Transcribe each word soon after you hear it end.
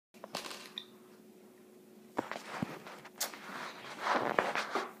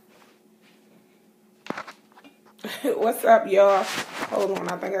What's up, y'all? Hold on,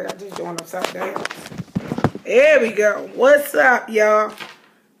 I think I got this joint upside down. There we go. What's up, y'all?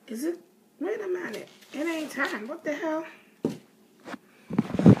 Is it? Wait a minute. It ain't time. What the hell?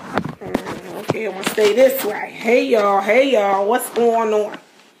 Okay, I'm gonna stay this way. Hey, y'all. Hey, y'all. What's going on?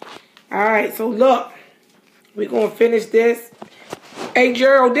 Alright, so look. We're gonna finish this. Hey,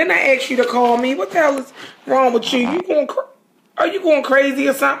 Gerald, didn't I ask you to call me? What the hell is wrong with you? Are you going crazy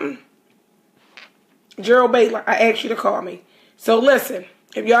or something? Gerald Baylor, I asked you to call me. So listen,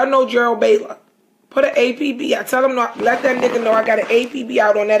 if y'all know Gerald Baylor, put an APB. I tell him, let that nigga know I got an APB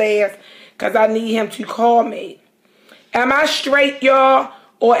out on that ass because I need him to call me. Am I straight, y'all,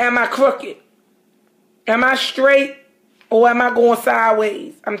 or am I crooked? Am I straight or am I going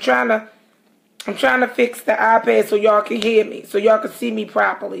sideways? I'm trying to fix the iPad so y'all can hear me, so y'all can see me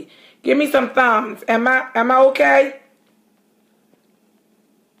properly. Give me some thumbs. Am I okay?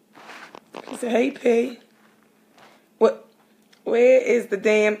 He said, "Hey, P. What? Where is the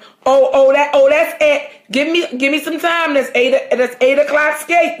damn? That's it. Give me some time. That's 8 o'clock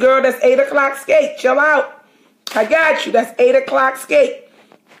skate, girl. That's 8 o'clock skate. Chill out. I got you. That's 8 o'clock skate.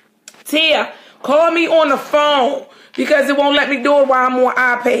 Tia, call me on the phone because it won't let me do it while I'm on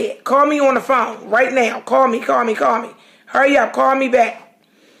iPad. Call me on the phone right now. Call me. Hurry up. Call me back.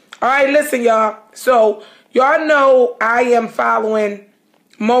 All right, listen, y'all. So y'all know I am following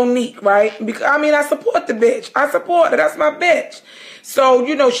Monique, right? Because I support the bitch. I support her. That's my bitch. So,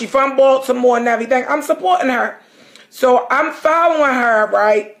 you know, she from Baltimore and everything. I'm supporting her. So I'm following her,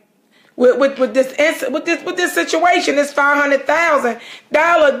 right? With this situation, this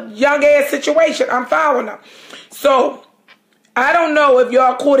 $500,000 young ass situation. I'm following her. So I don't know if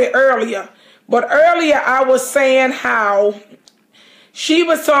y'all caught it earlier, but earlier I was saying how she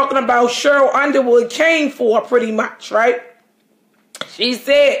was talking about Cheryl Underwood came for her pretty much, right? She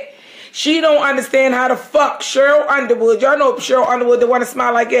said she don't understand how the fuck Cheryl Underwood. Y'all know Cheryl Underwood, the one that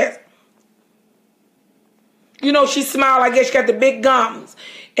smile like this. You know she smile like this. She got the big gums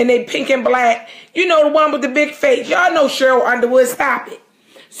and they pink and black. You know the one with the big face. Y'all know Cheryl Underwood. Stop it.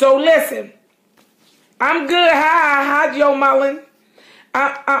 So listen, I'm good. Hi, Joe Mullen.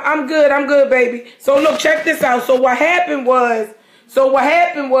 I'm good, baby. So look, check this out. So what happened was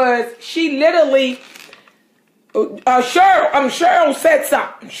she literally. Cheryl said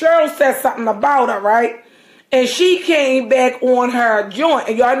something. Cheryl said something about her, right? And she came back on her joint.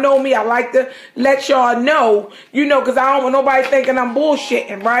 And y'all know me. I like to let y'all know, you know, because I don't want nobody thinking I'm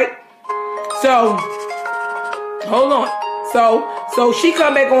bullshitting, right? So, hold on. So she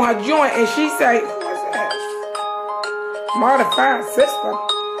come back on her joint and she say, what's that? Modified system.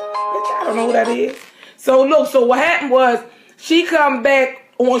 Bitch, I don't know who that is. So look, so what happened was she come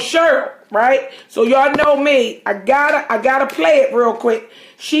back on Cheryl. Right? So y'all know me. I gotta play it real quick.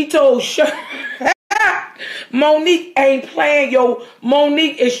 She told Cheryl, Monique ain't playing, yo.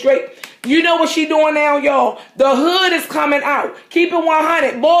 Monique is straight. You know what she doing now, y'all? The hood is coming out. Keep it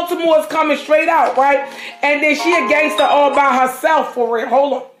 100. Baltimore's coming straight out, right? And then she a gangster all by herself for real.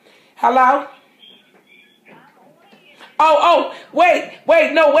 Hold on. Hello? Wait.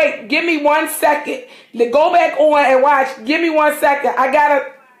 Give me 1 second. Go back on and watch. Give me 1 second.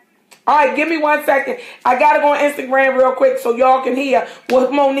 All right, give me 1 second. I got to go on Instagram real quick so y'all can hear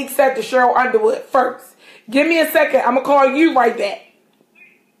what Monique said to Cheryl Underwood first. Give me a second. I'm going to call you right back.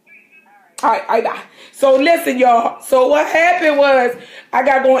 All right, bye. So listen, y'all. So what happened was I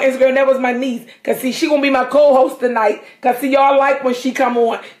got to go on Instagram. That was my niece. Because, see, she going to be my co-host tonight. Because, see, y'all like when she come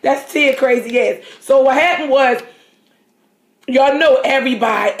on. That's Tia crazy ass. So what happened was, y'all know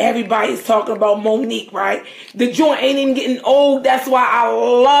everybody's talking about Monique, right? The joint ain't even getting old. That's why I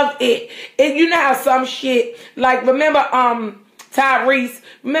love it. And you know how some shit, like remember Tyrese,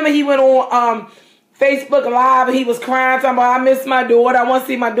 remember he went on Facebook Live and he was crying, talking about I miss my daughter, I want to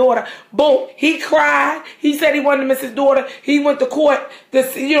see my daughter. Boom, he cried. He said he wanted to miss his daughter. He went to court to,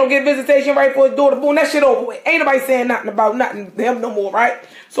 get visitation right for his daughter. Boom, that shit over with. Ain't nobody saying nothing about nothing to him no more, right?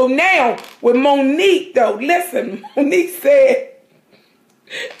 So now, with Monique, though, listen, Monique said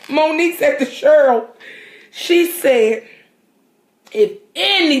to Cheryl, she said, if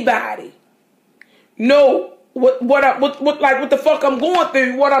anybody know what the fuck I'm going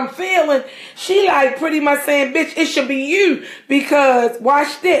through, what I'm feeling, she like pretty much saying, bitch, it should be you because,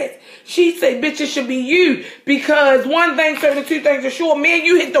 watch this. She said, bitch, it should be you because one thing certain, two things are sure, me and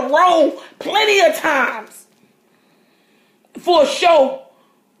you hit the road plenty of times for a show.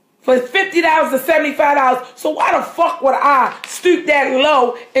 For $50 to $75. So why the fuck would I stoop that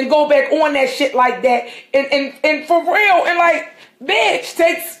low and go back on that shit like that? And for real, and like, Bitch,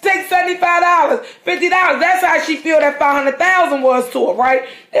 take $75, $50. That's how she feel that 500,000 was to her, right?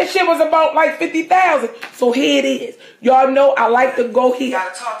 That shit was about like 50,000. So here it is. Y'all know I like to go here.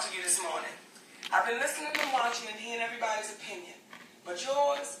 Gotta talk to you this morning. I've been listening and watching and hearing everybody's opinion, but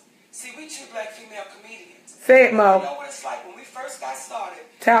yours. See, we two black female comedians. Say it, Mo. You know what it's like when we first got started.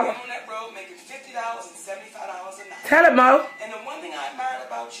 Tell her. On that road making $50 and $75 a night. Tell it, Mo. And the one thing I admired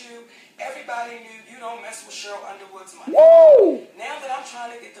about you, everybody knew you don't mess with Cheryl Underwood's money. Woo! Now that I'm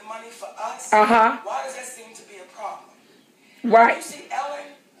trying to get the money for us, why does that seem to be a problem? Right. You see Ellen,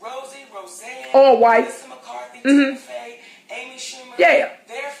 Rosie, Roseanne, all white. Melissa McCarthy, Tina Fey, Amy Schumer. Yeah.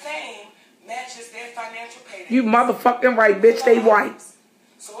 Their fame matches their financial payday. You motherfucking right, bitch. They white.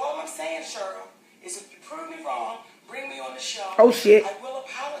 So all I'm saying, Cheryl, is if you prove me wrong, bring me on the show. Oh shit. I will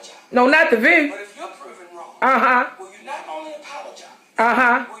apologize. No, not the view. But if you're proven wrong, will you not only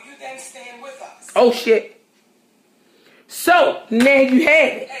apologize, will you then stand with us? Oh shit. So now you have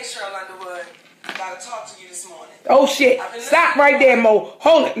it. Hey, Cheryl Underwood, I gotta talk to you this morning. Oh shit. Stop right there, Mo.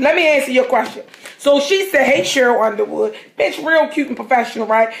 Hold it. Let me answer your question. So she said, hey, Cheryl Underwood. Bitch, real cute and professional,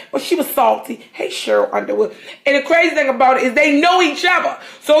 right? But she was salty. Hey, Cheryl Underwood. And the crazy thing about it is they know each other.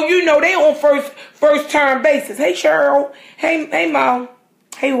 So, you know, they on first term basis. Hey, Cheryl. Hey, Mo.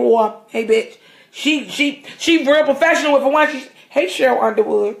 Hey, whore. Hey, bitch. She real professional with her one. Hey, Cheryl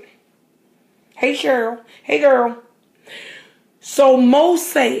Underwood. Hey, Cheryl. Hey, girl. So Mo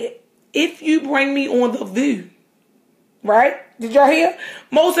said, if you bring me on The View, right? Did y'all hear?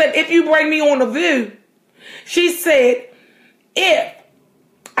 Mo said, if you bring me on The View, she said, if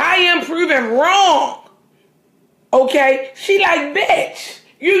I am proven wrong, okay? She like, bitch,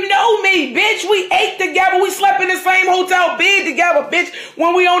 you know me, bitch. We ate together. We slept in the same hotel bed together, bitch,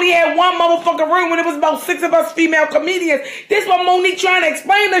 when we only had one motherfucking room when it was about 6 of us female comedians. This what Monique trying to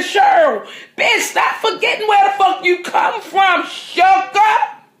explain to Cheryl. Bitch, stop forgetting where the fuck you come from, sugar.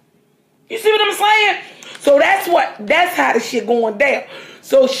 You see what I'm saying? So that's how the shit going down.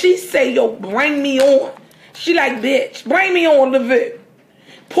 So she say, yo, bring me on. She like, bitch, bring me on The View.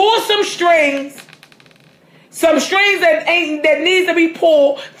 Pull some strings. Some strings that needs to be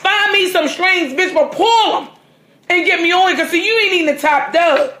pulled. Find me some strings, bitch, but pull them. And get me on. Because see, you ain't even the top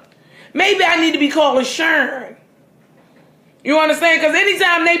dog. Maybe I need to be calling Sharon. You understand? Because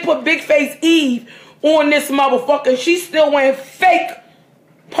anytime they put Big Face Eve on this motherfucker, she's still wearing fake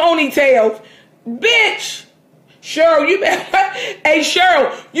ponytails. Bitch, Cheryl, hey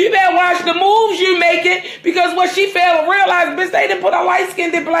Cheryl, you better watch the moves you making, because what she failed to realize, bitch, they didn't put a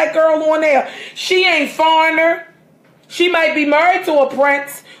light-skinned black girl on there. She ain't foreigner. She might be married to a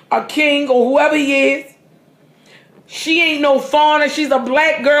prince, a king, or whoever he is. She ain't no foreigner. She's a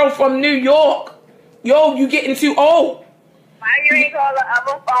black girl from New York. Yo, you getting too old. Why you ain't call the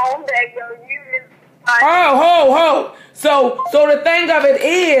other phone that you using? Oh, ho. So the thing of it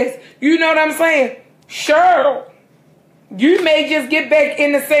is, you know what I'm saying? Cheryl, you may just get back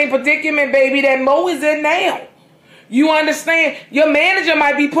in the same predicament, baby, that Mo is in now. You understand? Your manager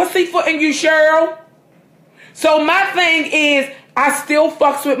might be pussyfooting you, Cheryl. So my thing is, I still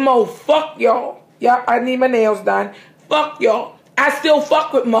fucks with Mo. Fuck y'all. Yeah, I need my nails done. Fuck y'all. I still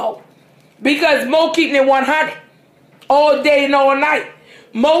fuck with Mo. Because Mo keeping it 100 all day and all night.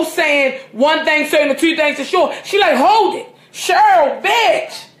 Mo saying one thing certain and two things for sure. She like, hold it. Cheryl,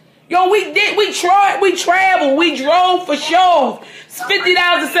 bitch. Yo, we traveled, we drove for shows. It's $50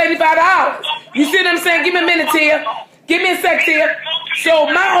 to $75. You see what I'm saying? Give me a minute, Tia. Give me a sec, Tia. So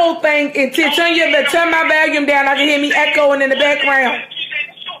my whole thing is, Tia, turn my volume down. I can hear me echoing in the background.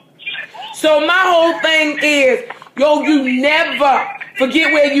 So my whole thing is, yo, you never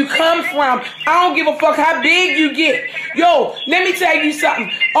forget where you come from. I don't give a fuck how big you get. Yo, let me tell you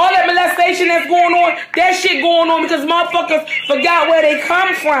something. All that molestation that's going on, that shit going on because motherfuckers forgot where they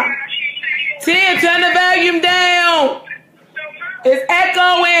come from. Tia, turn the volume down. It's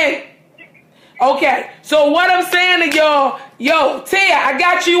echoing. Okay, so what I'm saying to y'all, yo, Tia, I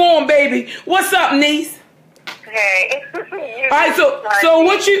got you on, baby. What's up, niece? Hey. All right, so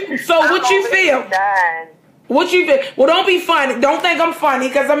what you feel? What you feel? Well, don't be funny. Don't think I'm funny,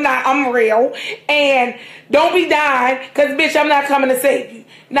 because I'm not. I'm real. And don't be dying, because, bitch, I'm not coming to save you.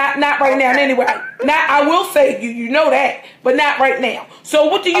 Not right now, anyway. I will save you. You know that. But not right now. So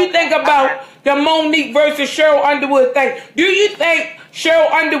what do you think about the Monique versus Cheryl Underwood thing? Do you think Cheryl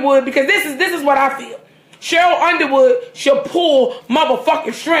Underwood, because this is what I feel. Cheryl Underwood should pull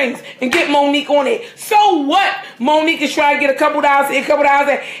motherfucking strings and get Monique on it. So what? Monique is trying to get a couple dollars in,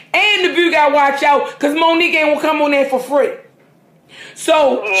 and The View gotta watch out, because Monique ain't gonna come on there for free.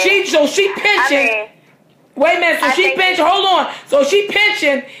 So she pinching. Wait a minute, so she pinching, hold on. So she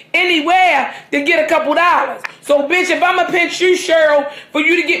pinching anywhere to get a couple dollars. So, bitch, if I'm going to pinch you, Cheryl, for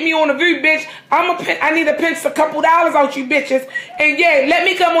you to get me on the view, bitch, I need to pinch a couple dollars out you bitches. And, yeah, let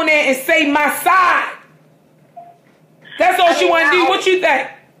me come on there and say my side. That's all she want to do. What you think?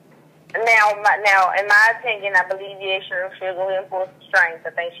 Now, in my opinion, I believe, yeah, Cheryl should go ahead and pull some strings. I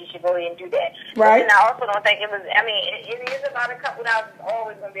think she should go ahead and do that. Right. And I also don't think it was, I mean, it is about a couple dollars. It's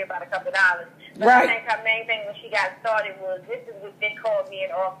always going to be about a couple dollars. But right. I think her main thing when she got started was, this is what they called me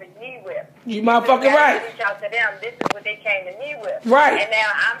and offered me with. You motherfucking right. Reach out to them. This is what they came to me with. Right. And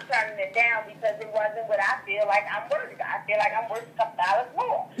now I'm turning it down because it wasn't what I feel like I'm worth. I feel like I'm worth a couple dollars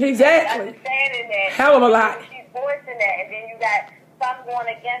more. Exactly. Understanding that. Hell of a lot. She's voicing that. And then you got some going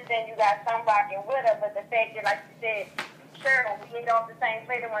against it, and you got some rocking with her, but the fact that, like you said, Cheryl, we ate off the same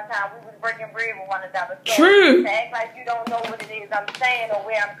plate at one time. We was breaking bread with one another. So true. To act like you don't know what it is I'm saying or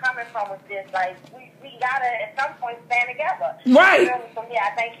where I'm coming from with this, like, we gotta, at some point, stand together. Right. So,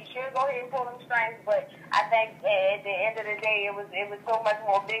 yeah, I think you should go ahead and pull them strings, but I think at the end of the day, it was so much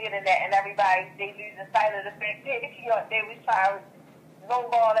more bigger than that, and everybody, they losing sight of the fact that they was trying to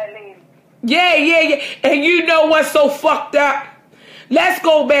lowball that lady. Yeah. And you know what's so fucked up? Let's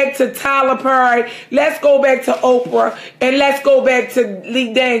go back to Tyler Perry. Let's go back to Oprah. And let's go back to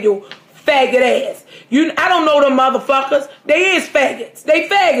Lee Daniel. Faggot ass. I don't know them motherfuckers. They is faggots. They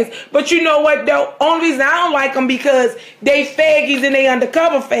faggots. But you know what, though? Only reason I don't like them because they faggies and they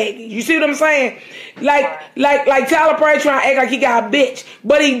undercover faggies. You see what I'm saying? Like Tyler Perry trying to act like he got a bitch.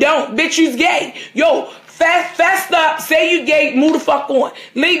 But he don't. Bitch, you's gay. Yo, fast up, say you gay, move the fuck on.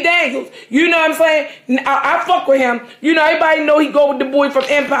 Lee Daniels, you know what I'm saying? I fuck with him. You know, everybody know he go with the boy from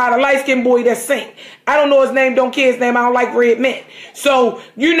Empire, the light-skinned boy that sing. I don't know his name, don't care his name, I don't like red men. So,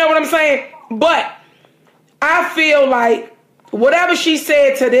 you know what I'm saying? But, I feel like, whatever she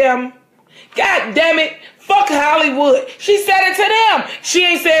said to them, God damn it, fuck Hollywood. She said it to them. She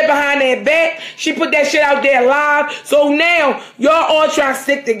ain't said it behind their back. She put that shit out there live. So now, y'all all trying to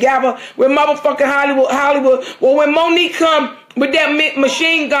stick together with motherfucking Hollywood. Well, when Monique come with that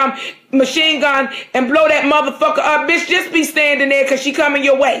machine gun and blow that motherfucker up, bitch, just be standing there because she coming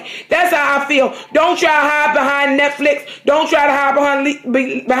your way. That's how I feel. Don't try to hide behind Netflix. Don't try to hide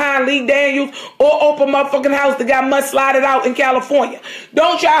behind Lee Daniels or Oprah motherfucking house that got mudslided out in California.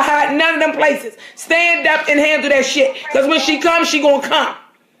 Don't try to hide none of them places. Stand up and handle that shit. Because when she comes, she gonna come.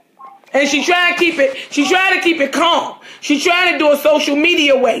 And she trying to keep it calm. She trying to do a social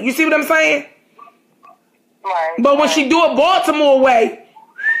media way. You see what I'm saying? Right. But when she do it Baltimore way,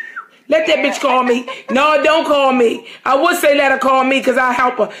 let that bitch call me. No, don't call me. I would say let her call me because I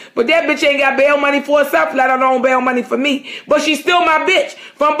help her. But that bitch ain't got bail money for herself, let alone bail money for me. But she's still my bitch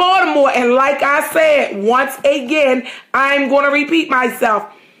from Baltimore. And like I said, once again, I'm going to repeat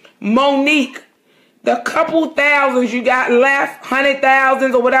myself. Monique, the couple thousands you got left,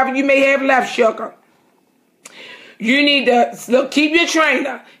 100,000 or whatever you may have left, sugar. You need to look, keep your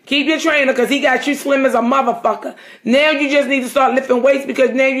trainer. Keep your trainer because he got you slim as a motherfucker. Now you just need to start lifting weights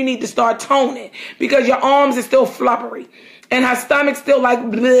because now you need to start toning because your arms are still flubbery and her stomach's still like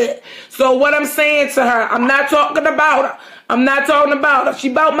bleh. So what I'm saying to her, I'm not talking about her. I'm not talking about her. She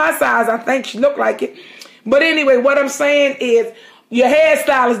about my size. I think she look like it. But anyway, what I'm saying is your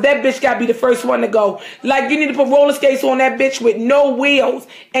hairstylist, that bitch got to be the first one to go. Like, you need to put roller skates on that bitch with no wheels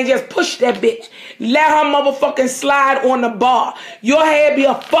and just push that bitch. Let her motherfucking slide on the bar. Your hair be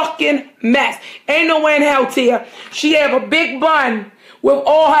a fucking mess. Ain't no way in hell, Tia. She have a big bun with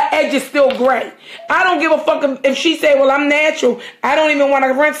all her edges still gray. I don't give a fuck if she say, well, I'm natural. I don't even want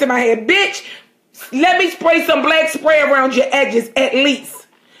to rinse in my hair. Bitch, let me spray some black spray around your edges at least.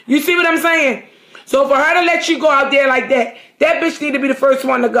 You see what I'm saying? So for her to let you go out there like that, that bitch need to be the first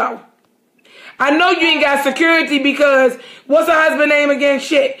one to go. I know you ain't got security because, what's her husband name again?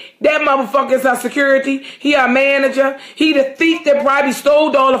 Shit. That motherfucker is her security. He her manager. He the thief that probably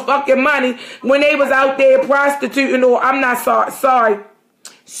stole all the fucking money when they was out there prostituting or, I'm not sorry,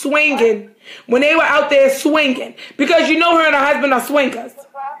 swinging. When they were out there swinging. Because you know her and her husband are swingers.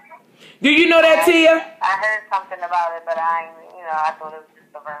 Do you know that, Tia? I heard something about it, but I thought it was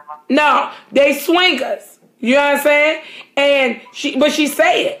just a rumor. No, they swingers. You know what I'm saying? And she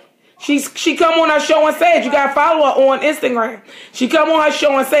say it. She come on her show and say it. You gotta follow her on Instagram. She come on her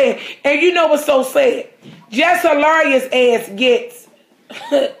show and say it. And you know what's so sad? Jess Hilarious ass gets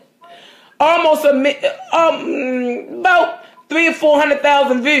almost about 300,000 or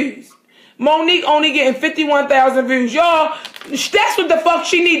 400,000 views. Monique only getting 51,000 views. Y'all, that's what the fuck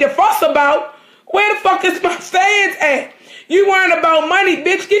she need to fuss about. Where the fuck is my fans at? You worrying about money,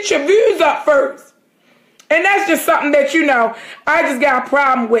 bitch. Get your views up first. And that's just something that, you know, I just got a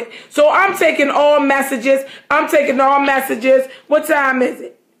problem with. So I'm taking all messages. What time is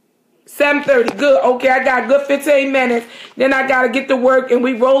it? 7:30. Good. Okay, I got a good 15 minutes. Then I got to get to work, and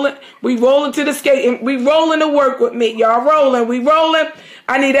we rolling to the skate. And we rolling to work with me. Y'all rolling. We rolling.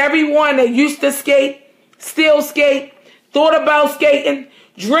 I need everyone that used to skate, still skate, thought about skating,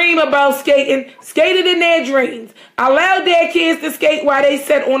 dream about skating, skated in their dreams, allowed their kids to skate while they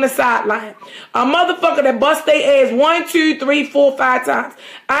sat on the sideline. A motherfucker that bust their ass 1, 2, 3, 4, 5 times.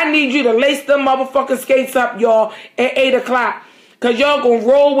 I need you to lace them motherfucking skates up, y'all, at 8 o'clock. Because y'all going to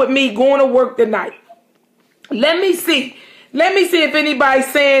roll with me going to work tonight. Let me see if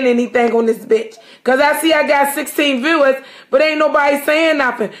anybody's saying anything on this bitch. Because I see I got 16 viewers, but ain't nobody saying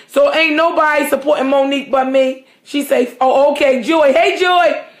nothing. So ain't nobody supporting Monique but me. She say, oh, okay, Joy. Hey,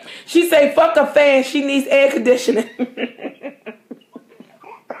 Joy. She say, fuck a fan. She needs air conditioning.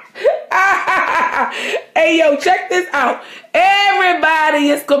 Hey, yo, check this out. Everybody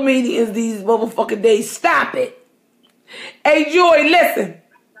is comedians these motherfucking days. Stop it. Hey, Joy, listen.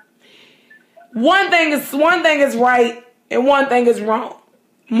 One thing is right and one thing is wrong.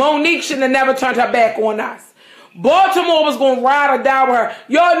 Monique should have never turned her back on us. Baltimore was going to ride or die with her.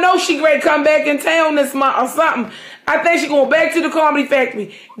 Y'all know she great come back in town this month or something. I think she going back to the Comedy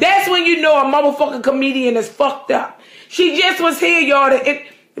Factory. That's when you know a motherfucking comedian is fucked up. She just was here, y'all.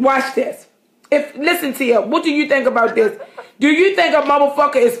 Watch this. Listen to you. What do you think about this? Do you think a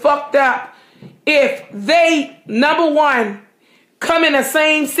motherfucker is fucked up if they, number one, come in the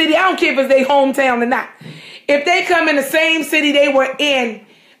same city? I don't care if it's their hometown or not. If they come in the same city they were in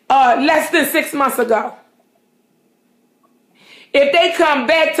less than 6 months ago. If they come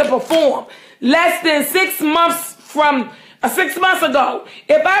back to perform less than 6 months from 6 months ago.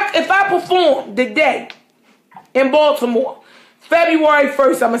 If I perform today in Baltimore, February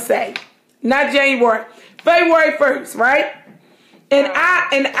 1st, I'm gonna say, not January, February 1st, right? And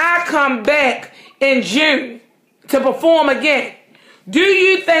I come back in June to perform again. Do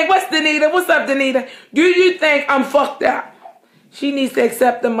you think, what's up, Danita? Do you think I'm fucked up? She needs to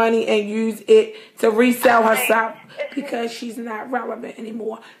accept the money and use it to resell herself because she's not relevant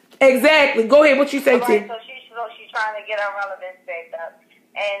anymore. Exactly. Go ahead. What you say, T? So she's trying to get her relevance back up.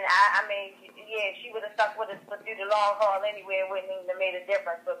 And I mean, yeah, she would have stuck with us through the long haul anyway. It wouldn't even have made a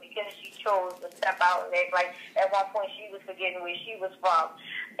difference. But because she chose to step out and act like at one point she was forgetting where she was from,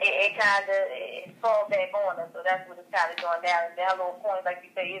 it kind of falls back on her. So that's what it's kind of going down. And that little point, like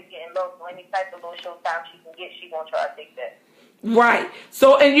you say, is getting low. So any type of little showtime she can get, she gonna try to take that. Right.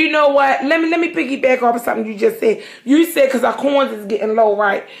 So, and you know what? Let me piggyback off of something you just said. You said because our coins is getting low,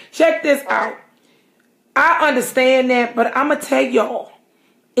 right? Check this out. I understand that, but I'm going to tell y'all,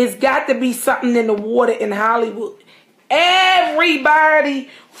 it's got to be something in the water in Hollywood.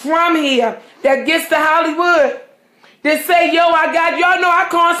 Everybody from here that gets to Hollywood, they say, yo, I got, y'all know I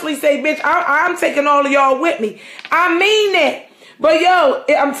constantly say, bitch, I'm taking all of y'all with me. I mean that. But yo,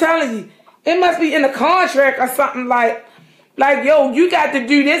 I'm telling you, it must be in the contract or something like, yo, you got to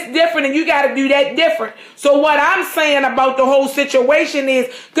do this different and you got to do that different. So what I'm saying about the whole situation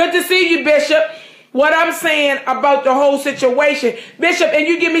is, good to see you, Bishop. What I'm saying about the whole situation, Bishop, and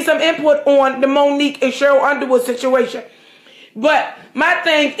you give me some input on the Monique and Cheryl Underwood situation. But my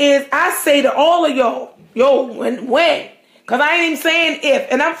thing is, I say to all of y'all, yo, when? Because I ain't even saying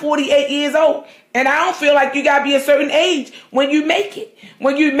if, and I'm 48 years old. And I don't feel like you got to be a certain age when you make it.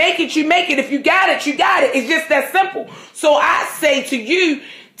 When you make it, you make it. If you got it, you got it. It's just that simple. So I say to you,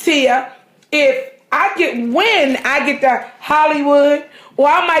 Tia, when I get to Hollywood, or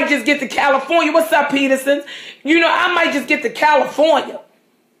I might just get to California. What's up, Petersons? You know, I might just get to California.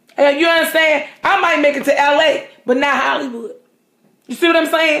 You understand? I might make it to LA, but not Hollywood. You see what I'm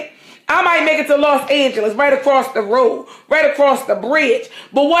saying? I might make it to Los Angeles, right across the road, right across the bridge.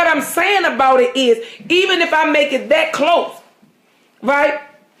 But what I'm saying about it is, even if I make it that close, right?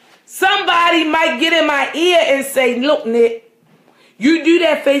 Somebody might get in my ear and say, look, Nick, you do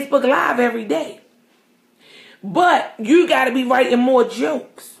that Facebook Live every day. But you got to be writing more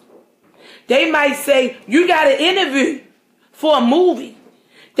jokes. They might say, you got to interview for a movie.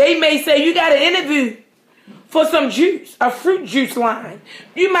 They may say, you got to interview for some juice, a fruit juice line.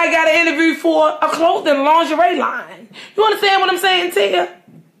 You might got to interview for a clothing lingerie line. You understand what I'm saying, Tia?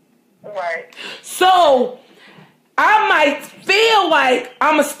 Right. So I might feel like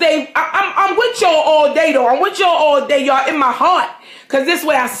I'm going to stay. I'm with y'all all day, though. I'm with y'all all day, y'all, in my heart. Because this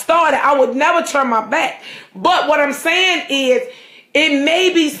way I started. I would never turn my back. But what I'm saying is, it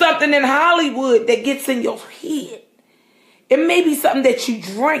may be something in Hollywood that gets in your head. It may be something that you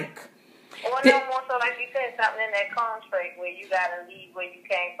drink. Or no more so, like you said, something in that contract where you gotta leave where you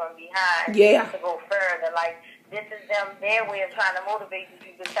came from behind to go further. Like, this is their way of trying to motivate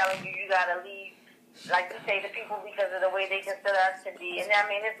you, telling you you gotta leave, like you say, the people because of the way they consider us to be. And I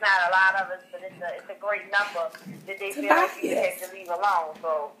mean, it's not a lot of us, but it's a great number that they feel like you have to leave alone.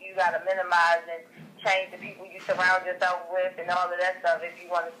 So you gotta minimize and change the people you surround yourself with and all of that stuff if you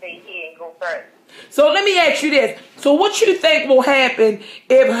want to stay here and go further. So let me ask you this. So what you think will happen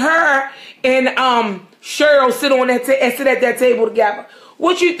if her and Cheryl sit at that table together?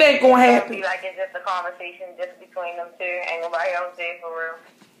 What you think gonna happen? Be like it's just a conversation just between them two. Ain't nobody else there for real.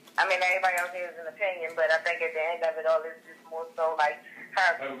 I mean, everybody else here is an opinion, but I think at the end of it all, it's just more so like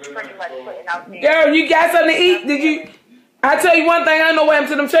her pretty much putting out there. Girl, you got something to eat? Did you? I tell you one thing, I know what happened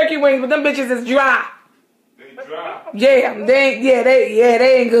to them turkey wings, but them bitches is dry. They dry. Yeah, they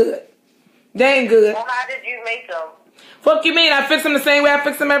ain't good. They ain't good. Well, how did you make them? Fuck you mean? I fix them the same way I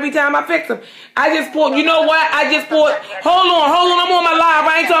fix them every time I fix them. I just poured, you know what? I just poured, hold on, I'm on my live.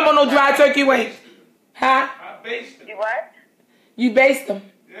 I ain't talking about no dry turkey wings. Huh? I based them. You what? You based them?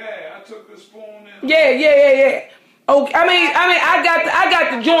 Yeah, I took the spoon and... Yeah. Okay, I mean, I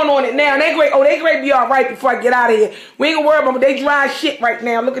got the joint on it now. They great. Oh, they great. Be all right before I get out of here. We ain't gonna worry about them. They dry as shit right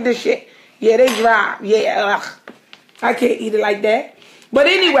now. Look at this shit. Yeah, they dry. Yeah, ugh. I can't eat it like that. But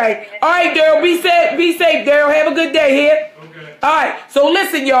anyway, all right, Daryl. Be safe, Daryl. Have a good day here. Okay. All right. So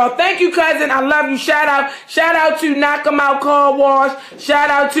listen, y'all. Thank you, cousin. I love you. Shout out to Knock 'em Out Car Wash. Shout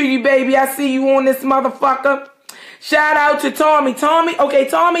out to you, baby. I see you on this motherfucker. Shout out to Tommy.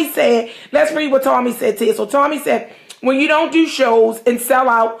 Tommy said, let's read what Tommy said to you. So Tommy said, when you don't do shows and sell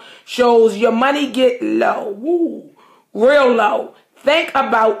out shows, your money get low. Woo. Real low. Think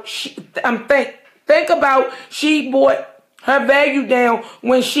about she bought her value down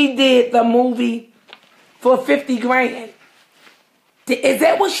when she did the movie for 50 grand. Is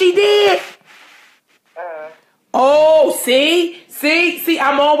that what she did? Oh, see,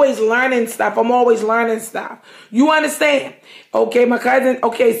 I'm always learning stuff. You understand? Okay, my cousin.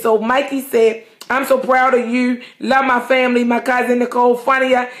 Okay, so Mikey said, I'm so proud of you. Love my family. My cousin Nicole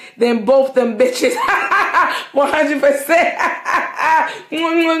funnier than both them bitches. 100%.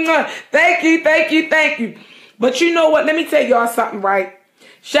 Thank you. But you know what? Let me tell y'all something, right?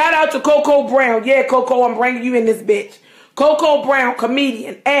 Shout out to Coco Brown. Yeah, Coco, I'm bringing you in this bitch. Coco Brown,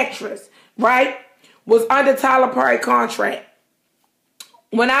 comedian, actress, right? Was under Tyler Perry contract.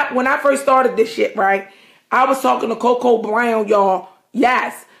 When I first started this shit, right? I was talking to Coco Brown, y'all.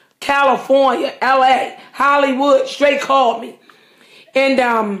 Yes. California, LA, Hollywood, straight called me.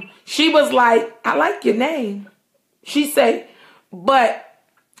 And she was like, I like your name. She said, but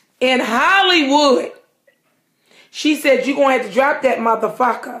in Hollywood, she said, you're going to have to drop that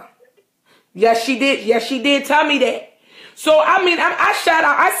motherfucker. Yes, she did. Yes, she did tell me that. So, I mean, I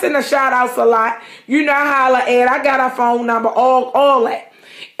send her shout outs a lot. You know, I holler at, I got her phone number, all that.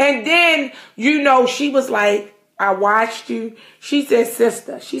 And then, you know, she was like, I watched you. She said,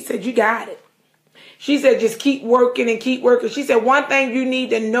 sister, she said, you got it. She said, just keep working and keep working. She said, one thing you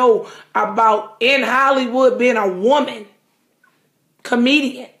need to know about in Hollywood being a woman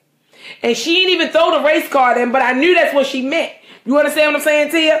comedian. And she didn't even throw the race card in, but I knew that's what she meant. You understand what I'm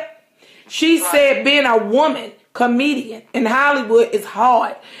saying, Tia? She said being a woman comedian in Hollywood is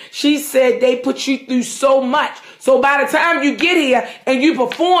hard. She said they put you through so much. So by the time you get here and you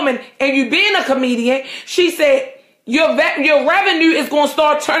performing and you being a comedian, she said your revenue is going to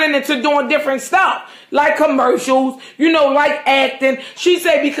start turning into doing different stuff. Like commercials, you know, like acting. She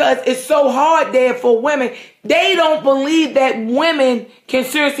said because it's so hard there for women. They don't believe that women can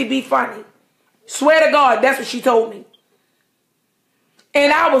seriously be funny. Swear to God, that's what she told me.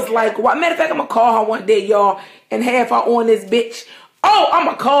 And I was like, well, matter of fact, I'm going to call her one day, y'all, and have her on this bitch. Oh, I'm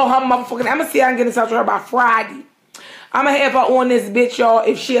going to call her motherfucking, I'm going to see if I can get in touch with her by Friday. I'm going to have her on this bitch, y'all,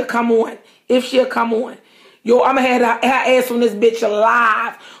 if she'll come on. Yo, I'm going to have her ass on this bitch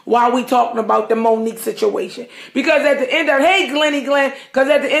live while we talking about the Monique situation. Because at the end of, hey, Glenny Glenn, because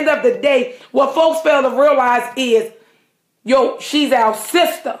at the end of the day, what folks fail to realize is, yo, she's our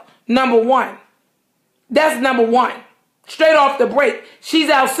sister, number one. That's number one. Straight off the break. She's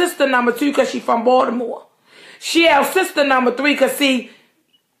our sister number two because she's from Baltimore. She our sister number three because should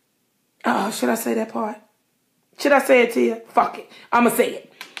I say that part? Should I say it to you? Fuck it. I'm going to say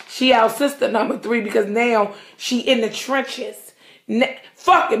it. She our sister number three because now she in the trenches.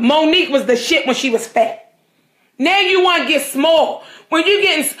 Fuck it. Monique was the shit when she was fat. Now you want to get small. When you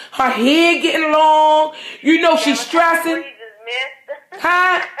getting her head getting long, you know she's stressing.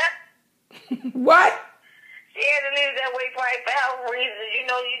 Huh? What? She had to leave that way probably for health reasons. You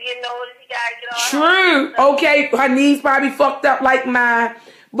know, you getting older, she gotta get on. True. Okay, her knees probably fucked up like mine.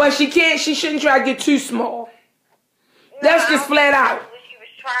 But she shouldn't try to get too small. That's just flat out. What she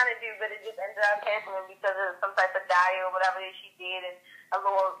was trying to do, but it just ended up happening because of some type of diet or whatever that she did, and a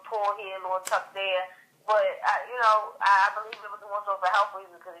little pull here, a little tuck there. But I believe it was more so for health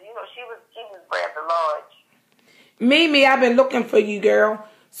reasons because she was rather large. Mimi, I've been looking for you, girl.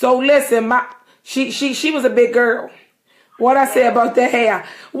 So listen, she was a big girl. What I say about the hair?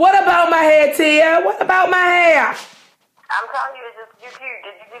 What about my hair, Tia? What about my hair? I'm telling you, you're cute.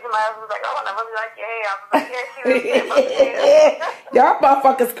 Did you see somebody else who was like, oh, I really like your hair? I was like, yeah, she was Y'all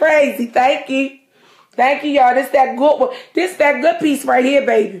motherfuckers crazy. Thank you. Thank you, y'all. This that good one. This that good piece right here,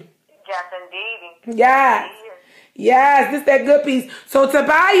 baby. Yes, indeed. Yes. Yes, this that good piece. So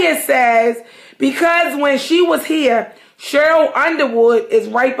Tobias says, because when she was here, Cheryl Underwood is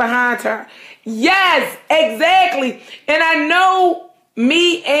right behind her. Yes, exactly. And I know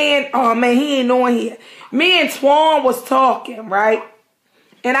me and, oh man, he ain't on here. Me and Twan was talking, right?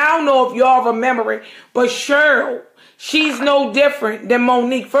 And I don't know if y'all remember it, but Cheryl, she's no different than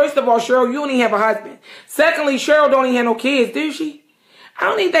Monique. First of all, Cheryl, you don't even have a husband. Secondly, Cheryl don't even have no kids, do she? I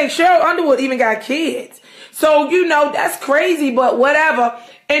don't even think Cheryl Underwood even got kids. So, that's crazy, but whatever.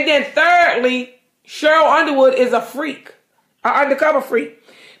 And then thirdly, Cheryl Underwood is a freak, an undercover freak.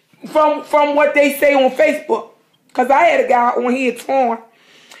 From what they say on Facebook. Because I had a guy on here, Twan.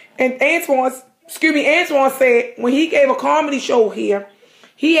 And Antoine said when he gave a comedy show here,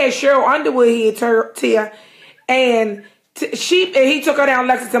 he had Cheryl Underwood here, and he took her down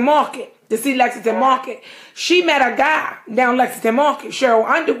Lexington Market to see Lexington Market. She met a guy down Lexington Market, Cheryl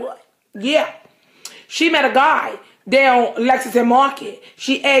Underwood. Yeah. She met a guy down Lexington Market.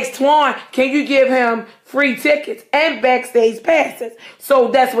 She asked Twan, can you give him free tickets and backstage passes? So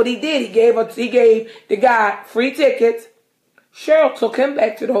that's what he did. He gave the guy free tickets. Cheryl took him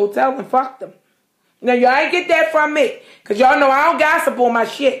back to the hotel and fucked him. Now, y'all ain't get that from me. Because y'all know I don't gossip on my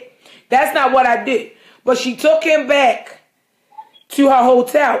shit. That's not what I do. But she took him back to her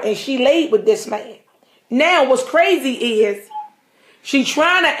hotel and she laid with this man. Now, what's crazy is she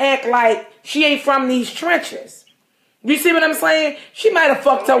trying to act like she ain't from these trenches. You see what I'm saying? She might have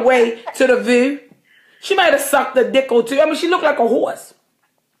fucked her way to the view. She might have sucked a dick or two. I mean, she looked like a horse.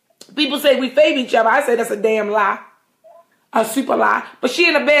 People say we favor each other. I say that's a damn lie. A super lie. But she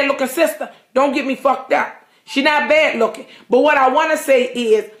ain't a bad looking sister. Don't get me fucked up. She not bad looking. But what I want to say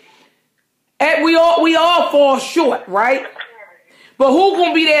is, we all fall short, right? But who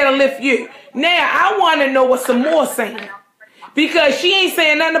gonna be there to lift you? Now, I want to know what Samoa's saying. Because she ain't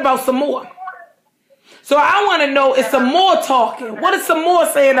saying nothing about Samoa. So I want to know, is Samoa talking? What is Samoa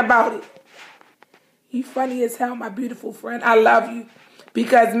saying about it? You funny as hell, my beautiful friend. I love you.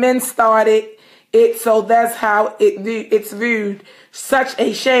 Because men started it, so that's how it's viewed. Such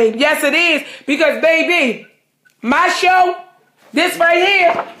a shame. Yes, it is. Because, baby, my show, this right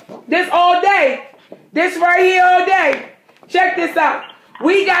here, this all day, this right here all day. Check this out.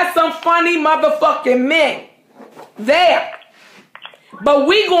 We got some funny motherfucking men there. But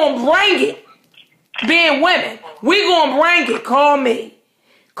we gonna bring it. Being women, we gonna bring it. Call me.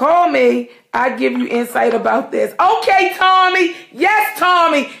 Call me. I give you insight about this. Okay, Tommy. Yes,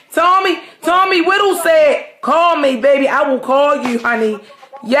 Tommy. Tommy Whittle said, call me, baby. I will call you, honey.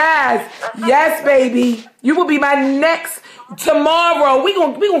 Yes. Yes, baby. You will be my next tomorrow. We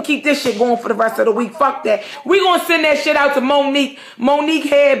gonna keep this shit going for the rest of the week. Fuck that. We gonna send that shit out to Monique. Monique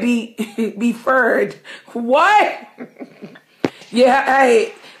hair be furred. What? Yeah,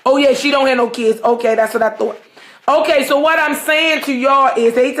 hey. Oh, yeah, she don't have no kids. Okay, that's what I thought. Okay, so what I'm saying to y'all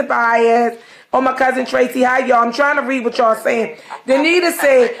is, hey, Tobias, oh, my cousin Tracy, hi, y'all. I'm trying to read what y'all saying. Danita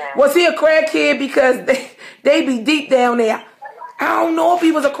said, was he a crackhead because they be deep down there? I don't know if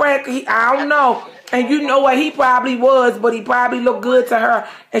he was a crackhead. I don't know. And you know what? He probably was, but he probably looked good to her,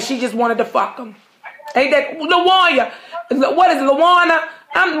 and she just wanted to fuck him. Ain't that LaWanda? What is it, LaWanda?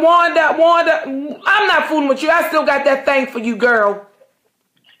 I'm Wanda. I'm not fooling with you. I still got that thing for you, girl.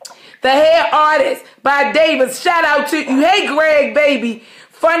 The Hair Artist by Davis. Shout out to you. Hey, Greg, baby.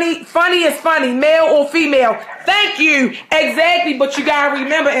 Funny is funny, male or female. Thank you. Exactly. But you got to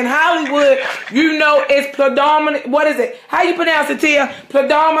remember, in Hollywood, it's predominant. What is it? How you pronounce it, Tia?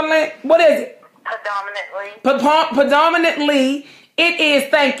 Predominant. What is it? Predominantly. Predominantly, it is,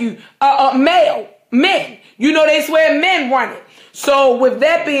 thank you, male. Men. They swear men run it. So with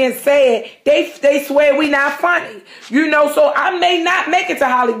that being said, they swear we not funny. So I may not make it to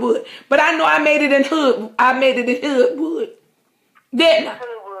Hollywood, but I know I made it in Hood. I made it in Hoodwood. Didn't I?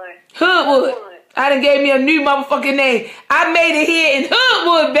 Hoodwood. I done gave me a new motherfucking name. I made it here in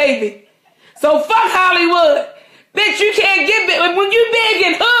Hoodwood, baby. So fuck Hollywood. Bitch, you can't get big. When you big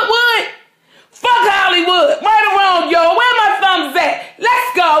in Hoodwood, Fuck Hollywood. Right or wrong, y'all. Where my thumbs at? Let's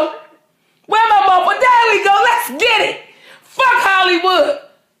go. Where my motherfucker? There we go. Let's get it. Fuck Hollywood.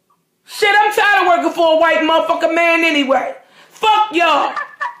 Shit, I'm tired of working for a white motherfucker man anyway. Fuck y'all.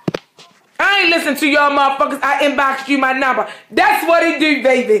 I ain't listen to y'all motherfuckers. I inboxed you my number. That's what it do,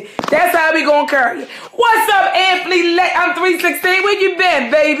 baby. That's how we gonna carry it. What's up, Anthony? I'm 316. Where you been,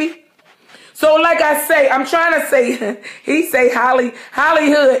 baby? So like I say, I'm trying to say, he say Hollywood.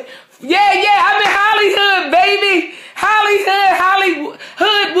 Yeah, I'm in Hollywood, baby. Hollywood.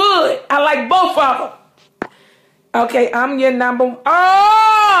 I like both of them. Okay, I'm your number.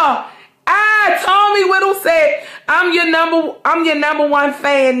 Tommy Whittle said, I'm your number one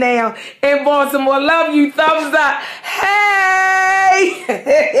fan now in Baltimore. Love you. Thumbs up. Hey.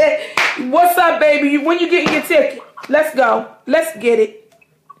 What's up, baby? When you getting your ticket? Let's go. Let's get it.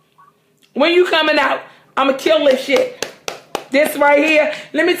 When you coming out? I'ma kill this shit. This right here.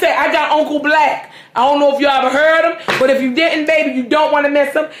 Let me tell you, I got Uncle Black. I don't know if you ever heard him, but if you didn't, baby, you don't want to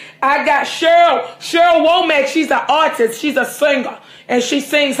miss him. I got Cheryl Womack. She's an artist. She's a singer, and she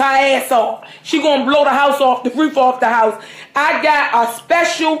sings her ass off. She gonna blow the house off, the roof off the house. I got a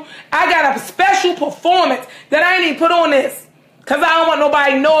special performance that I ain't even put on this, because I don't want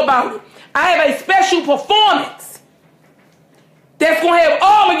nobody to know about it. I have a special performance that's gonna have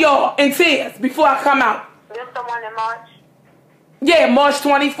all of y'all in tears before I come out. This the one in March? Yeah, March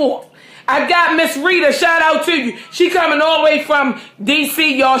 24th. I got Miss Rita, shout out to you. She coming all the way from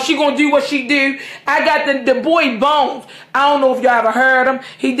DC, y'all. She gonna do what she do. I got the boy Bones. I don't know if y'all ever heard him.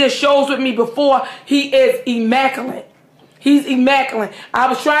 He did shows with me before. He is immaculate. He's immaculate. I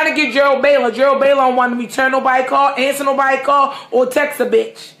was trying to get Gerald Baylor. Gerald Baylor don't want to return nobody call, answer nobody call, or text a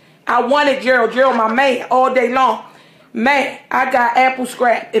bitch. I wanted Gerald. Gerald my man all day long. Man, I got apple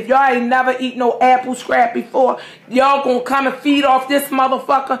scrap. If y'all ain't never eat no apple scrap before, y'all gonna come and feed off this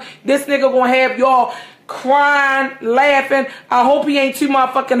motherfucker. This nigga gonna have y'all crying, laughing. I hope he ain't too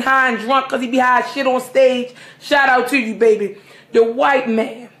motherfucking high and drunk because he be high as shit on stage. Shout out to you, baby. The white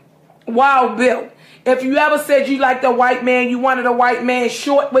man, Wild Bill. If you ever said you liked a white man, you wanted a white man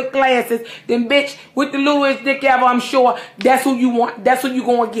short with glasses, then bitch, with the littlest dick ever, I'm sure that's who you want. That's who you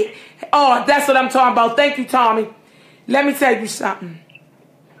gonna get. Oh, that's what I'm talking about. Thank you, Tommy. Let me tell you something.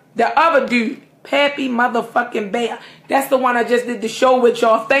 The other dude, Pappy motherfucking Bear, that's the one I just did the show with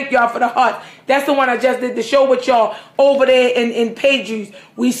y'all. Thank y'all for the heart. That's the one I just did the show with y'all over there in Pages.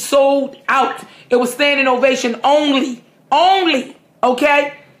 We sold out. It was standing ovation only,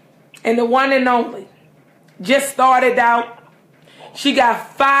 okay? And the one and only just started out. She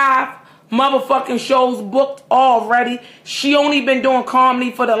got 5 motherfucking shows booked already. She only been doing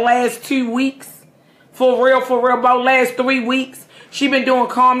comedy for the last 2 weeks. For real, about last 3 weeks. She been doing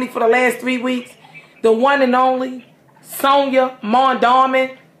comedy for the last 3 weeks. The one and only Sonia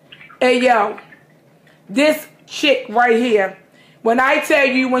Mondarman. Hey, yo. This chick right here. When I tell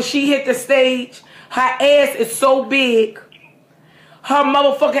you, when she hit the stage, her ass is so big. Her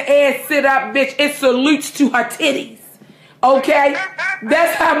motherfucking ass sit up, bitch. It salutes to her titties. Okay?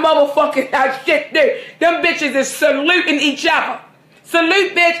 That's how motherfucking that shit do. Them bitches is saluting each other.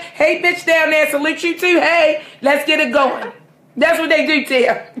 Salute, bitch. Hey, bitch down there. Salute you too. Hey, let's get it going. That's what they do to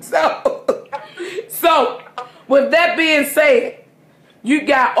you. So, with that being said, you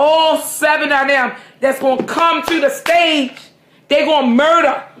got all 7 of them that's going to come to the stage. They're going to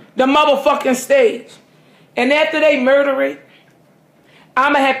murder the motherfucking stage. And after they murder it,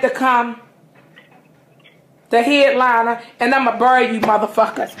 I'm going to have to come, the headliner, and I'm going to bury you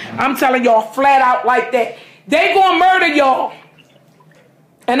motherfuckers. I'm telling y'all flat out like that. They going to murder y'all.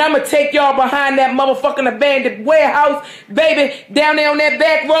 And I'm going to take y'all behind that motherfucking abandoned warehouse, baby, down there on that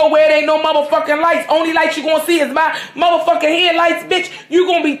back road where there ain't no motherfucking lights. Only lights you going to see is my motherfucking headlights, bitch. You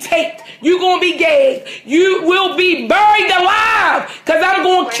going to be taped. You going to be gagged. You will be buried alive because I'm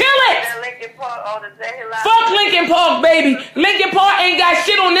going to kill it. Fuck Lincoln Park, baby. Lincoln Park ain't got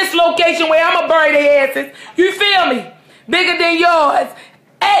shit on this location where I'm going to bury their asses. You feel me? Bigger than yours.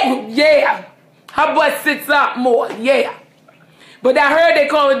 Hey, yeah. Her butt sits up more, yeah. But I heard they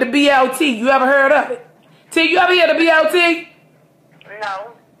call it the BLT. You ever heard of it? T, you ever hear the BLT?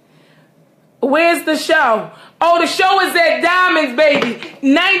 No. Where's the show? Oh, the show is at Diamonds, baby.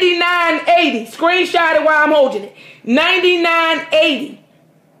 9980. Screenshot it while I'm holding it. 9980.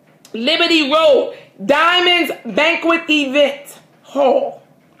 Liberty Road. Diamonds Banquet Event Hall.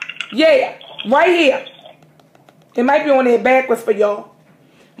 Yeah, right here. It might be on there backwards for y'all.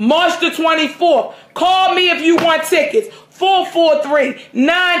 March the 24th. Call me if you want tickets.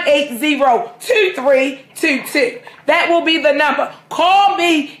 443-980-2322. That will be the number. Call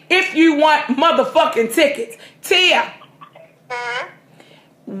me if you want motherfucking tickets. Tia,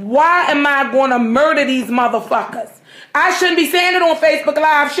 Why am I going to murder these motherfuckers? I shouldn't be saying it on Facebook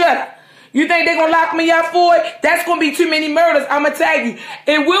Live, should I? You think they're going to lock me up for it? That's going to be too many murders. I'm going to tell you.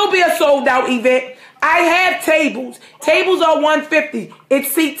 It will be a sold out event. I have tables. Tables are $150.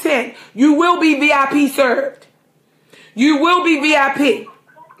 It's seat 10. You will be VIP served. You will be VIP.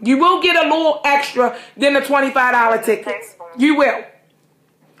 You will get a little extra than the $25 tickets. You will.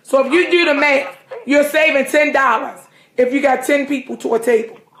 So if you do the math, you're saving $10 if you got 10 people to a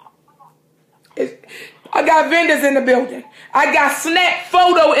table. I got vendors in the building. I got Snap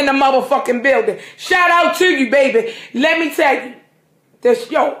Photo in the motherfucking building. Shout out to you, baby. Let me tell you.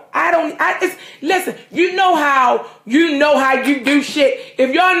 Listen, you know how you do shit.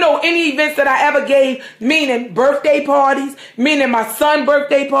 If y'all know any events that I ever gave, meaning birthday parties, meaning my son's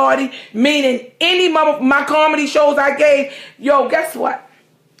birthday party, meaning any my comedy shows I gave, yo, guess what?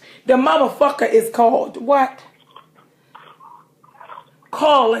 The motherfucker is called what?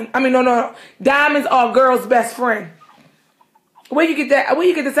 No. Diamonds are a girl's best friend. Where you get that? Where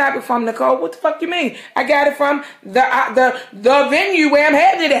you get this topic from, Nicole? What the fuck you mean? I got it from the venue where I'm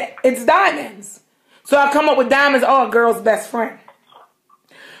having it at. It's Diamonds. So I come up with Diamonds are a girl's best friend.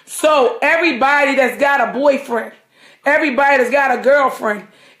 So everybody that's got a boyfriend, everybody that's got a girlfriend,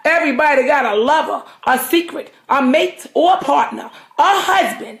 everybody that got a lover, a secret, a mate or a partner, a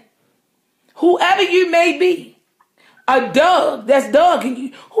husband, whoever you may be, a dog that's dogging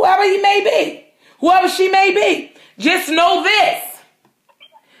you, whoever you may be, whoever she may be, just know this.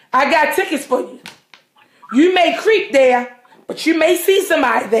 I got tickets for you. You may creep there, but you may see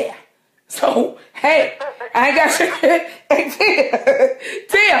somebody there. So, hey, I ain't got shit.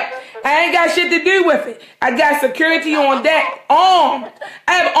 Tim, I ain't got shit to do with it. I got security on deck. Armed.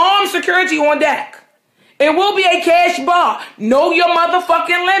 I have armed security on deck. It will be a cash bar. Know your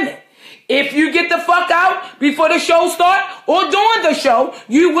motherfucking limit. If you get the fuck out before the show starts or during the show,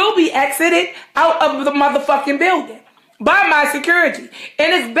 you will be exited out of the motherfucking building by my security.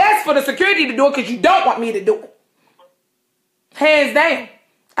 And it's best for the security to do it because you don't want me to do it. Hands down.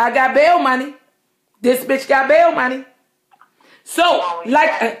 I got bail money. This bitch got bail money. So,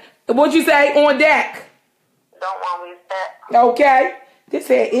 like, what'd you say? On deck. Don't want me that. Okay. This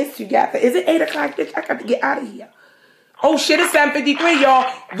here is you got that. Is it 8 o'clock, bitch? I got to get out of here. Oh shit, it's 7:53, y'all.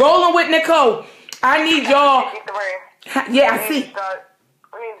 Rolling with Nicole. I need y'all. Yeah, I see.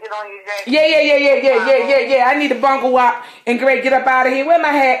 Yeah. I need to bungle up and Greg get up out of here. Where my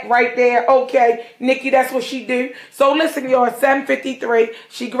hat? Right there. Okay, Nikki, that's what she do. So listen, y'all. 7:53.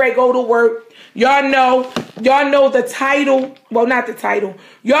 She Greg go to work. Y'all know the title. Well, not the title.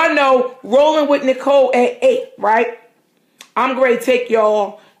 Y'all know Rolling with Nicole at 8, right? I'm going to take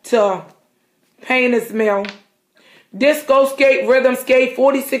y'all to Painter's Mill. Disco skate, rhythm skate,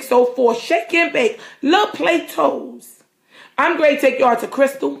 4604, shake and bake, little play toes. I'm going to take y'all to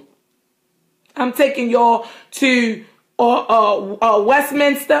Crystal. I'm taking y'all to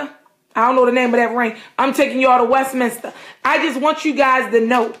Westminster. I don't know the name of that ring. I'm taking y'all to Westminster. I just want you guys to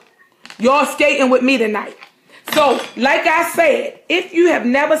know y'all skating with me tonight. So, like I said, if you have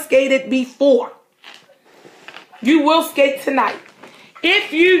never skated before, you will skate tonight.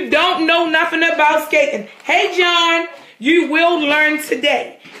 If you don't know nothing about skating, hey John, you will learn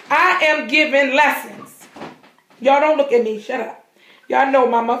today. I am giving lessons. Y'all don't look at me, shut up. Y'all know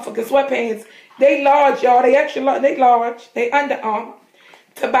my motherfucking sweatpants. They large, y'all. They extra large. They large. They Under Armour.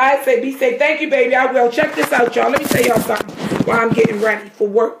 Tobias say, be safe. Thank you, baby. I will. Check this out, y'all. Let me tell y'all something while I'm getting ready for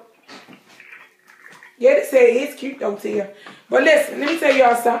work. Yeah, they say it's cute though, Tia. But listen, let me tell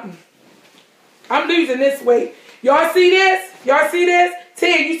y'all something. I'm losing this weight. Y'all see this? Y'all see this?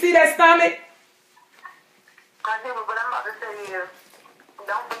 Tia, you see that stomach? I do, but I'm about to tell you,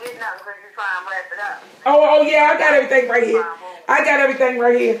 don't forget nothing because you're trying to wrap it up. Oh, yeah, I got everything right here. I got everything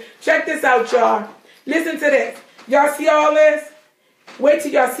right here. Check this out, y'all. Listen to this. Y'all see all this? Wait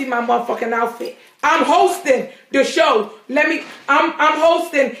till y'all see my motherfucking outfit. I'm hosting the show. I'm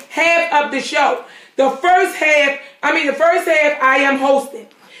hosting half of the show. The first half I am hosting.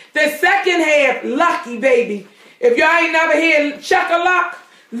 The second half, Lucky, baby. If y'all ain't never heard Chuck-a-Lock,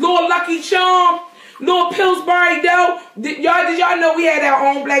 Lord Lucky Charm, Lord Pillsbury Dough. Did y'all know we had our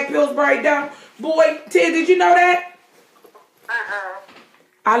own black Pillsbury Dough? Boy, Ted, did you know that?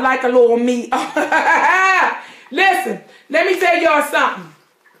 I like a little meat. Listen, let me tell y'all something.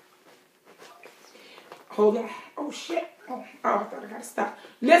 Hold on. Oh, shit. Oh, I thought I gotta stop.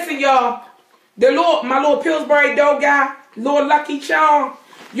 Listen, y'all. My little Pillsbury Dough guy, Lord Lucky Charm,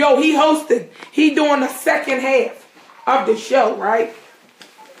 yo, he hosting. He doing the second half of the show, right?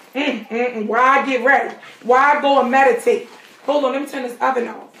 While I get ready. While I go and meditate. Hold on, let me turn this oven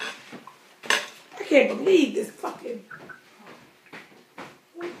off. I can't believe this fucking...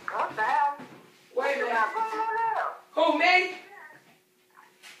 What the hell? Wait a You minute. got going on now? Who, me?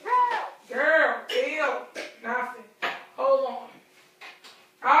 Yeah. Girl, chill. Nothing. Hold on.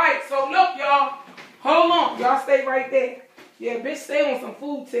 Alright, so look, y'all. Hold on. Y'all stay right there. Yeah, bitch, stay on some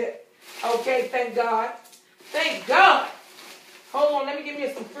food tip. Okay, thank God. Thank God. Hold on, let me give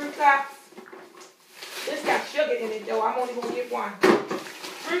me some fruit cups. This got sugar in it, though. I'm only going to get one.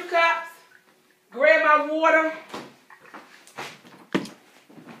 Fruit cups. Grab my water.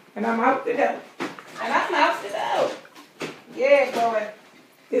 And I'm out the door. And I'm out the door. Yeah, boy.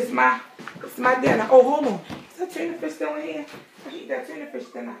 It's my dinner. Oh, hold on. Is that tuna fish still in here? I eat that tuna fish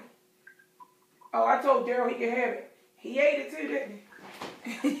tonight. Oh, I told Daryl he could have it. He ate it too, didn't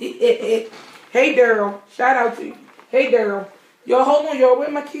he? Hey, Daryl. Shout out to you. Hey, Daryl. Yo, hold on, y'all.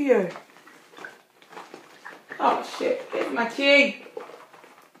 Where's my key at? Oh, shit. Here's my key.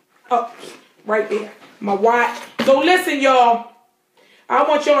 Oh, right there. My watch. So, listen, y'all. I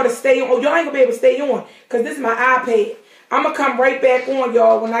want y'all to stay on. Oh, y'all ain't going to be able to stay on because this is my iPad. I'm going to come right back on,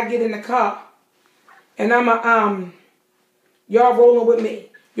 y'all, when I get in the car. And I'm going to, y'all rolling with me.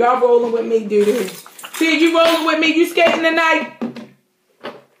 Y'all rolling with me, dude. See, you rolling with me. You skating tonight?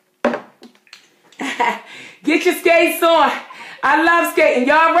 Get your skates on. I love skating.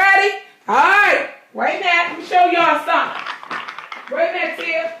 Y'all ready? All right. Wait a minute. Let me show y'all something. Wait a minute,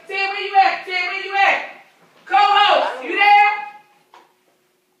 Tim. Tim, where you at? Tim, where you at? Co-host, you there?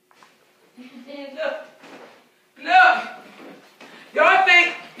 Look. Look. Y'all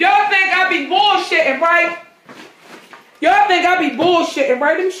think I be bullshitting, right? Y'all think I be bullshitting,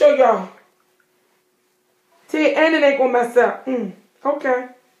 right? Let me show y'all. See, and it ain't gonna mess up. Okay.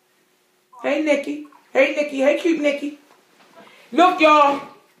 Hey, Nikki. Hey, Nikki. Hey, cute Nikki. Look, y'all.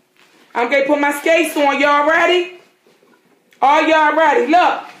 I'm gonna put my skates on. Y'all ready? Are y'all ready?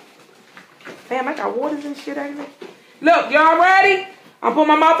 Look. Damn, I got waters and shit out here. Look, y'all ready? I'm putting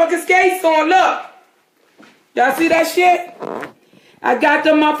my motherfucking skates on. Look. Y'all see that shit? I got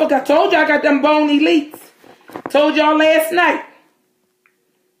them motherfuckers. I told y'all I got them bone elites. Told y'all last night.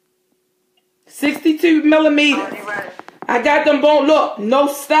 62 millimeters. I got them bone. Look, no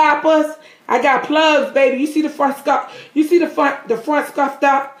stoppers. I got plugs, baby. You see the front scuff? You see the front scuffed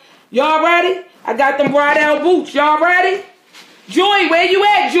up? Y'all ready? I got them Bridal boots. Y'all ready? Joy, where you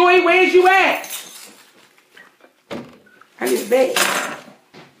at? Joy, where's you at? I need a bag.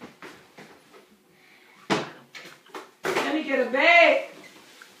 Let me get a bag.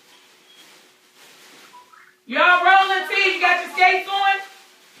 Y'all rolling, T? You got your skates on?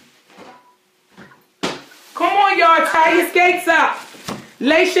 Come on, y'all. Tie your skates up.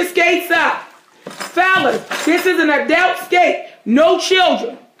 Lace your skates up. Fellas, this is an adult skate. No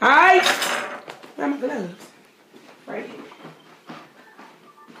children. All right? Where are my gloves? Right here.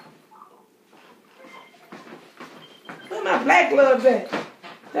 Where my black gloves at?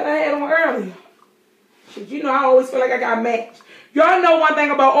 That I had on earlier. Shit, you know I always feel like I got matched. Y'all know one thing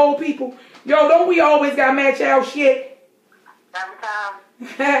about old people. Yo, don't we always got match our shit?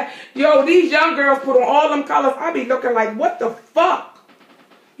 Yo, these young girls put on all them colors. I be looking like, what the fuck?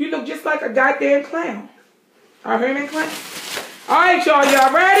 You look just like a goddamn clown. A Herman clown. All right,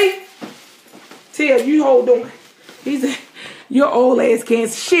 y'all ready? Tia, you hold on. Your old ass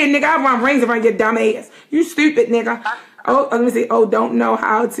can't. Shit, nigga, I run rings around your dumb ass. You stupid, nigga. Oh, let me see. Oh, don't know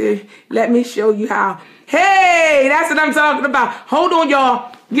how to. Let me show you how. Hey, that's what I'm talking about. Hold on,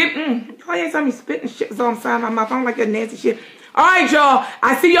 y'all. Y'all ain't saw me spitting shit on the side of my mouth. I don't like that nasty shit. All right, y'all.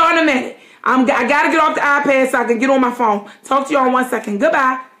 I see y'all in a minute. I got to get off the iPad so I can get on my phone. Talk to y'all in 1 second.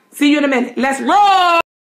 Goodbye. See you in a minute. Let's roll.